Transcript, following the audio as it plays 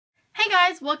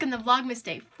guys, welcome to Vlogmas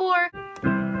Day 4.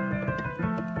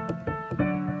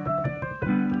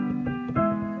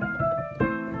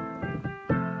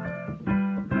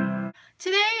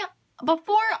 Today,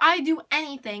 before I do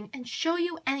anything and show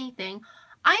you anything,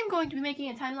 I'm going to be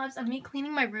making a time lapse of me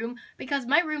cleaning my room because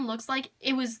my room looks like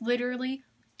it was literally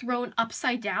thrown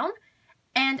upside down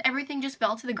and everything just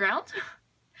fell to the ground,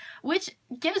 which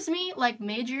gives me like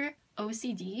major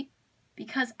OCD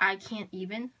because I can't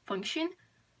even function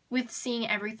with seeing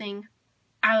everything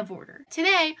out of order.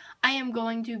 Today, I am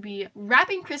going to be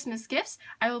wrapping Christmas gifts.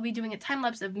 I will be doing a time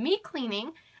lapse of me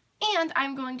cleaning, and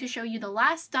I'm going to show you the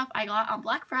last stuff I got on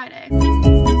Black Friday.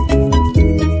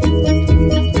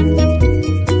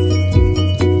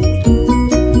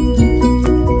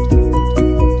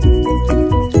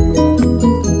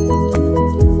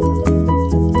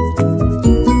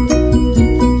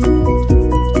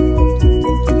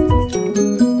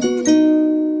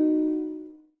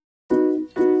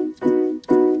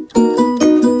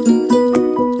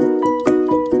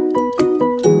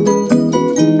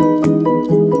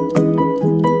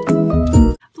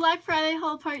 Black Friday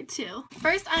haul part 2.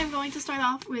 First, I'm going to start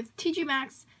off with TJ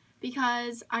Maxx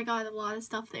because I got a lot of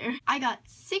stuff there. I got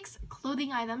 6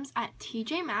 clothing items at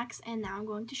TJ Maxx and now I'm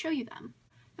going to show you them.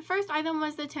 The first item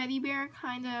was the teddy bear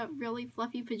kind of really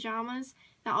fluffy pajamas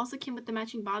that also came with the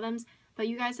matching bottoms, but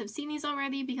you guys have seen these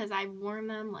already because I've worn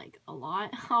them like a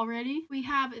lot already. We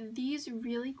have these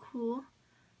really cool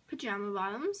pajama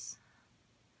bottoms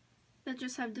that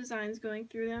just have designs going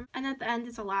through them, and at the end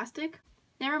it's elastic.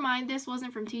 Never mind, this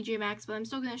wasn't from TJ Maxx, but I'm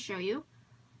still going to show you.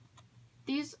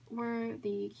 These were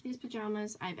the cutest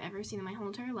pajamas I've ever seen in my whole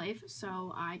entire life,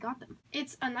 so I got them.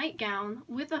 It's a nightgown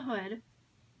with a hood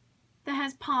that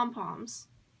has pom-poms.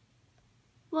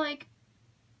 Like,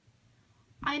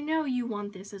 I know you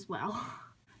want this as well.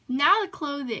 Now the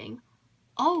clothing.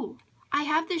 Oh, I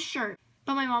have this shirt,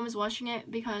 but my mom is washing it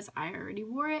because I already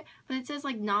wore it, but it says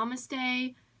like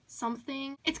namaste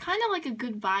something. It's kind of like a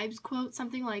good vibes quote,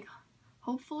 something like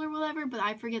hopeful or whatever, but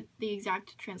I forget the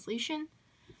exact translation.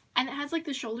 And it has like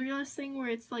the shoulderless thing where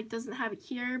it's like doesn't have it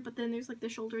here, but then there's like the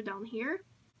shoulder down here.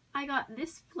 I got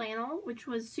this flannel, which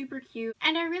was super cute,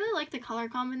 and I really like the color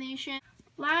combination.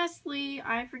 Lastly,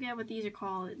 I forget what these are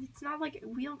called. It's not like,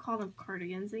 we don't call them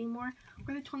cardigans anymore.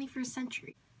 We're the 21st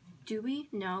century. Do we?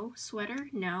 No. Sweater?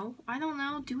 No. I don't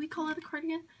know. Do we call it a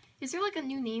cardigan? Is there like a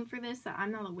new name for this that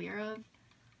I'm not aware of?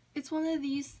 It's one of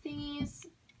these thingies.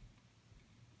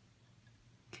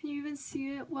 Can you even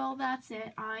see it? Well, that's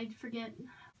it. I forget.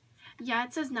 Yeah,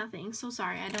 it says nothing, so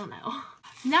sorry, I don't know.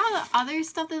 Now the other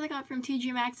stuff that I got from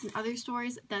TJ Maxx and other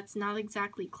stores that's not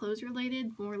exactly clothes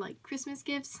related, more like Christmas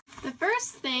gifts. The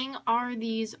first thing are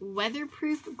these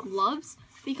weatherproof gloves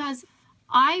because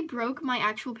I broke my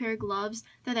actual pair of gloves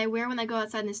that I wear when I go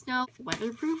outside in the snow.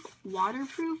 Weatherproof,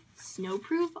 waterproof,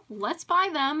 snowproof, let's buy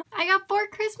them. I got 4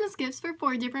 Christmas gifts for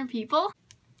 4 different people.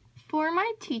 For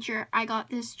my teacher, I got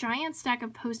this giant stack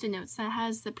of Post-it notes that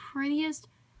has the prettiest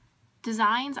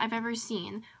designs I've ever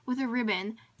seen with a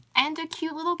ribbon and a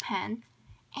cute little pen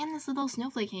and this little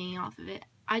snowflake hanging off of it.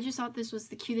 I just thought this was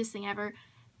the cutest thing ever,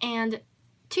 and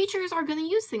teachers are going to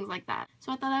use things like that,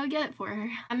 so I thought I would get it for her.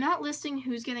 I'm not listing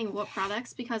who's getting what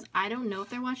products because I don't know if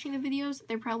they're watching the videos.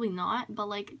 They're probably not, but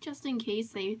like just in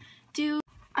case they do.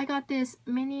 I got this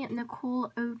mini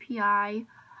Nicole OPI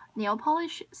nail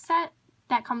polish set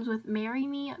that comes with Marry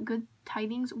Me, Good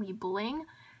Tidings, We Bling,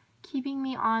 Keeping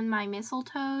Me on My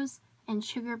Mistletoes, and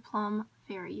Sugar Plum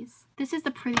Fairies. This is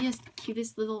the prettiest,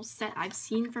 cutest little set I've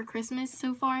seen for Christmas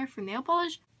so far for nail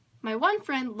polish. My one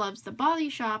friend loves The Body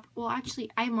Shop. Well, actually,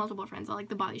 I have multiple friends that like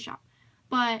The Body Shop.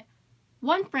 But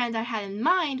one friend I had in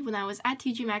mind when I was at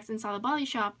TJ Maxx and saw The Body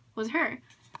Shop was her.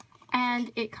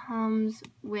 And it comes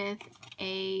with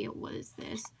a, what is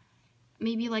this?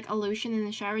 Maybe like a lotion and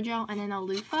a shower gel and then a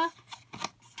loofah.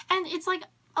 And it's like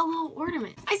a little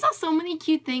ornament. I saw so many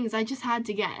cute things I just had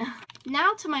to get.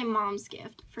 Now to my mom's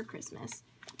gift for Christmas.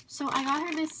 So I got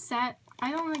her this set.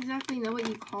 I don't exactly know what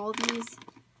you call these,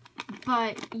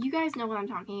 but you guys know what I'm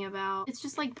talking about. It's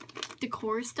just like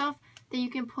decor stuff that you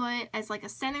can put as like a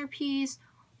centerpiece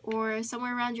or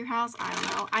somewhere around your house. I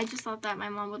don't know. I just thought that my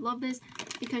mom would love this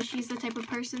because she's the type of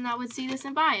person that would see this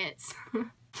and buy it.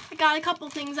 I got a couple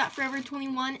things at Forever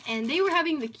 21 and they were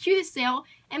having the cutest sale,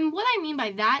 and what I mean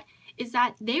by that is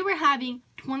that they were having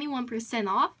 21%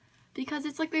 off because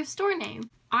it's like their store name.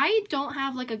 I don't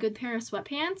have like a good pair of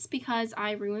sweatpants because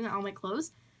I ruin all my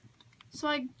clothes, so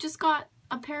I just got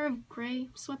a pair of gray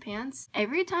sweatpants.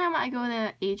 Every time I go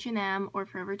to H&M or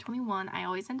Forever 21, I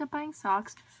always end up buying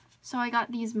socks, so I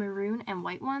got these maroon and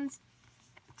white ones.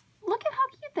 Look at how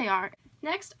cute they are.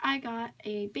 Next, I got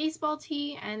a baseball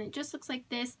tee, and it just looks like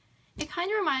this. It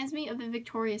kind of reminds me of the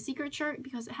Victoria's Secret shirt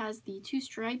because it has the 2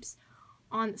 stripes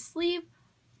on the sleeve,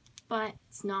 but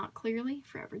it's not clearly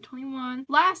Forever 21.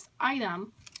 Last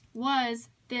item was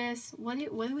this, what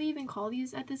do we even call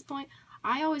these at this point?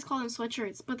 I always call them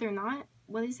sweatshirts, but they're not.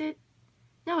 What is it?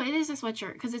 No, it is a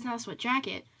sweatshirt because it's not a sweat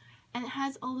jacket. And it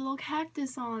has a little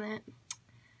cactus on it.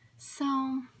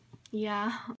 So,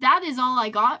 yeah. That is all I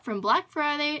got from Black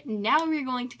Friday. Now we're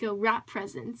going to go wrap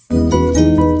presents.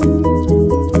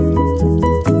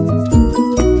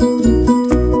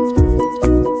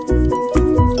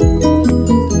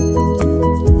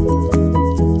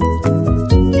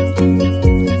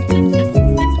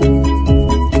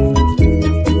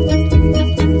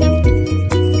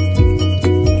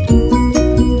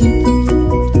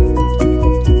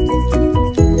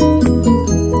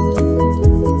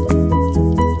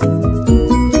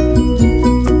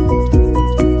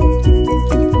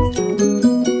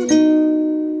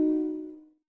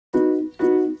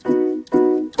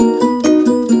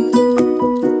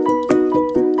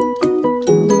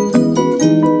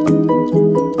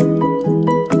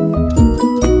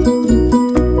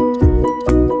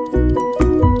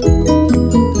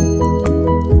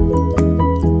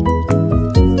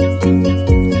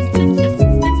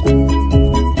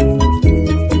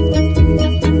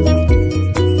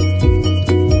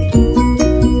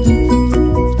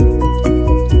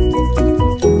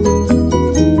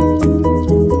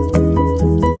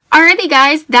 Alrighty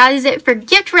guys, that is it for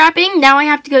gift wrapping. Now I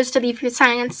have to go study for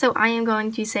science, so I am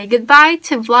going to say goodbye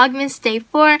to Vlogmas Day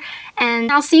 4,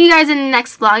 and I'll see you guys in the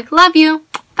next vlog. Love you!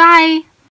 Bye!